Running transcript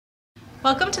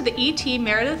Welcome to the ET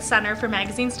Meredith Center for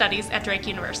Magazine Studies at Drake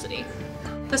University.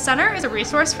 The center is a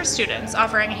resource for students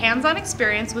offering hands-on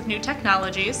experience with new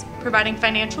technologies, providing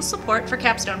financial support for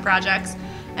capstone projects,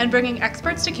 and bringing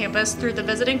experts to campus through the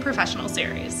Visiting Professional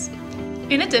Series.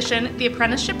 In addition, the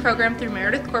apprenticeship program through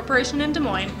Meredith Corporation in Des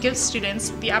Moines gives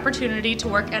students the opportunity to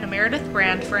work at a Meredith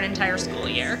brand for an entire school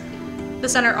year. The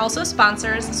center also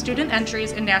sponsors student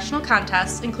entries in national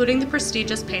contests, including the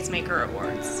prestigious Pacemaker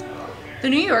Awards. The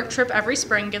New York trip every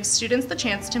spring gives students the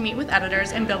chance to meet with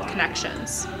editors and build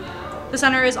connections. The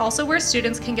center is also where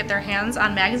students can get their hands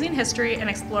on magazine history and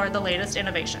explore the latest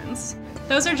innovations.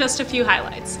 Those are just a few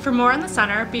highlights. For more on the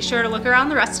center, be sure to look around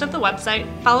the rest of the website,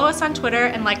 follow us on Twitter,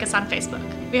 and like us on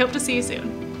Facebook. We hope to see you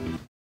soon.